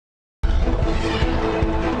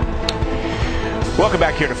Welcome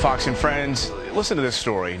back here to Fox and Friends. Listen to this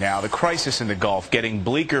story now. The crisis in the Gulf getting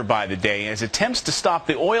bleaker by the day as attempts to stop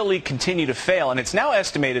the oil leak continue to fail, and it's now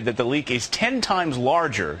estimated that the leak is 10 times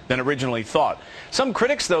larger than originally thought. Some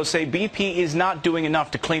critics, though, say BP is not doing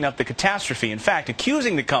enough to clean up the catastrophe. In fact,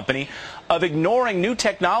 accusing the company of ignoring new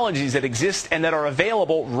technologies that exist and that are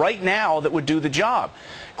available right now that would do the job.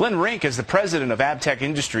 Glenn Rink is the president of AbTech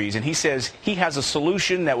Industries, and he says he has a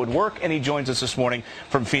solution that would work, and he joins us this morning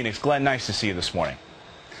from Phoenix. Glenn, nice to see you this morning.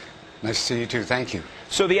 Nice to see you too. Thank you.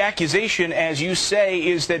 So the accusation, as you say,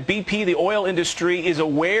 is that BP, the oil industry, is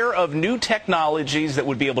aware of new technologies that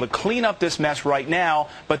would be able to clean up this mess right now,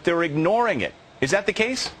 but they're ignoring it. Is that the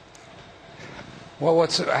case? Well,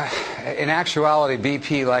 in actuality,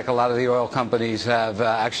 BP, like a lot of the oil companies, have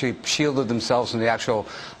actually shielded themselves from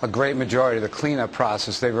a great majority of the cleanup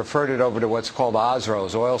process. They referred it over to what's called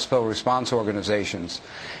OSROs, Oil Spill Response Organizations.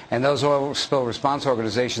 And those oil spill response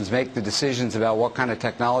organizations make the decisions about what kind of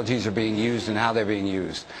technologies are being used and how they're being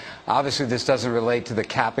used. Obviously, this doesn't relate to the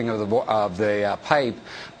capping of the pipe,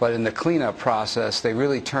 but in the cleanup process, they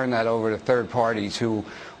really turn that over to third parties who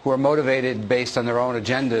are motivated based on their own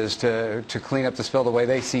agendas to clean up the spill the way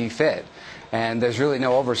they see fit. And there's really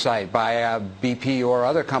no oversight by BP or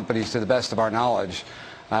other companies to the best of our knowledge.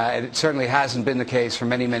 It certainly hasn't been the case for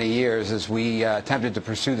many, many years as we attempted to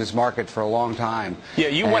pursue this market for a long time. Yeah,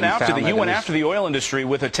 you went after the oil industry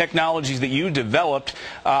with the technologies that you developed.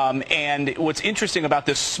 And what's interesting about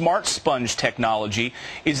this smart sponge technology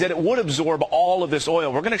is that it would absorb all of this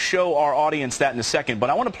oil. We're going to show our audience that in a second, but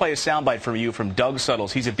I want to play a soundbite from you from Doug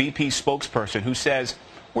Suttles. He's a BP spokesperson who says,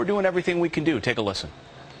 we're doing everything we can do. Take a listen.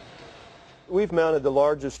 We've mounted the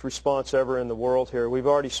largest response ever in the world here. We've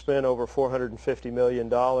already spent over $450 million.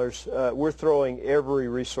 We're throwing every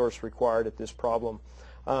resource required at this problem.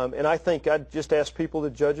 And I think I'd just ask people to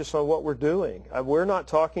judge us on what we're doing. We're not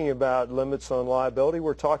talking about limits on liability.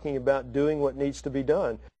 We're talking about doing what needs to be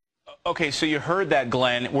done. Okay, so you heard that,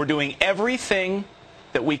 Glenn. We're doing everything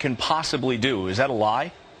that we can possibly do. Is that a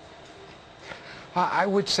lie? I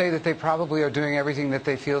would say that they probably are doing everything that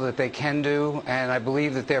they feel that they can do, and I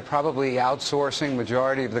believe that they're probably outsourcing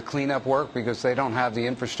majority of the cleanup work because they don't have the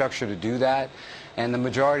infrastructure to do that. And the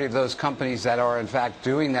majority of those companies that are in fact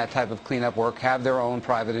doing that type of cleanup work have their own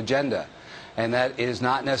private agenda. And that is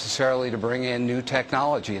not necessarily to bring in new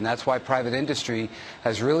technology. And that's why private industry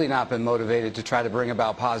has really not been motivated to try to bring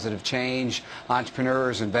about positive change.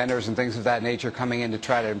 Entrepreneurs and vendors and things of that nature coming in to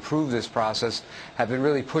try to improve this process have been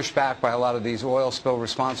really pushed back by a lot of these oil spill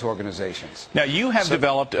response organizations. Now, you have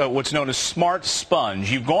developed what's known as smart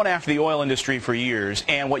sponge. You've gone after the oil industry for years.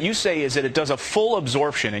 And what you say is that it does a full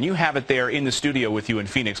absorption. And you have it there in the studio with you in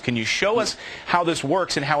Phoenix. Can you show us how this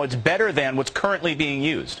works and how it's better than what's currently being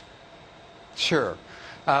used? Sure.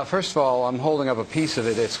 First of all, I'm holding up a piece of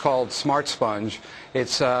it. It's called Smart Sponge.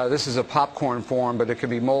 This is a popcorn form, but it can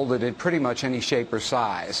be molded in pretty much any shape or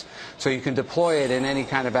size. So you can deploy it in any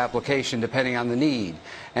kind of application depending on the need.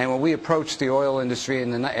 And when we approached the oil industry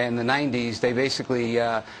in the 90s, they basically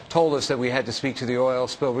told us that we had to speak to the oil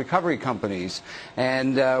spill recovery companies.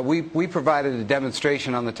 And we provided a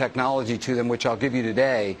demonstration on the technology to them, which I'll give you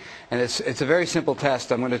today. And it's a very simple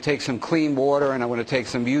test. I'm going to take some clean water and I'm going to take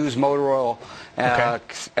some used motor oil,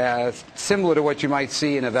 similar to what you might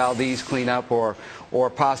see in a Valdez cleanup or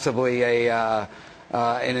possibly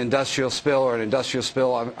an industrial spill or an industrial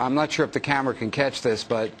spill. I'm not sure if the camera can catch this,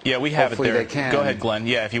 but yeah, we have it there. They can. Go ahead, Glenn.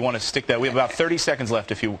 Yeah, if you want to stick that. We have about 30 seconds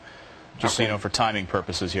left if you, just so you know, for timing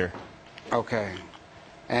purposes here. Okay.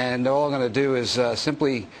 And all I'm going to do is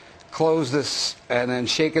simply close this and then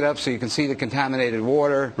shake it up so you can see the contaminated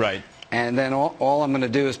water. Right. And then all I'm going to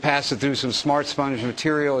do is pass it through some smart sponge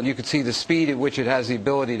material, and you can see the speed at which it has the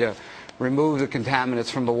ability to remove the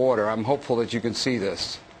contaminants from the water. I'm hopeful that you can see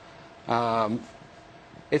this.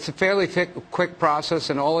 It's a fairly quick process,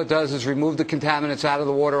 and all it does is remove the contaminants out of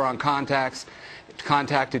the water on contact.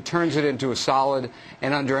 It turns it into a solid,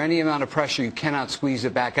 and under any amount of pressure, you cannot squeeze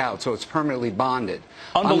it back out, so it's permanently bonded.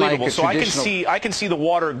 Unbelievable. So I can see the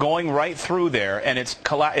water going right through there, and it's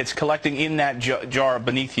collecting in that jar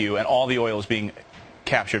beneath you, and all the oil is being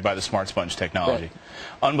captured by the smart sponge technology.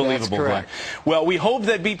 Unbelievable, Glenn. Well, we hope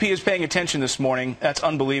that BP is paying attention this morning. That's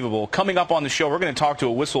unbelievable. Coming up on the show, we're going to talk to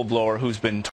a whistleblower who's been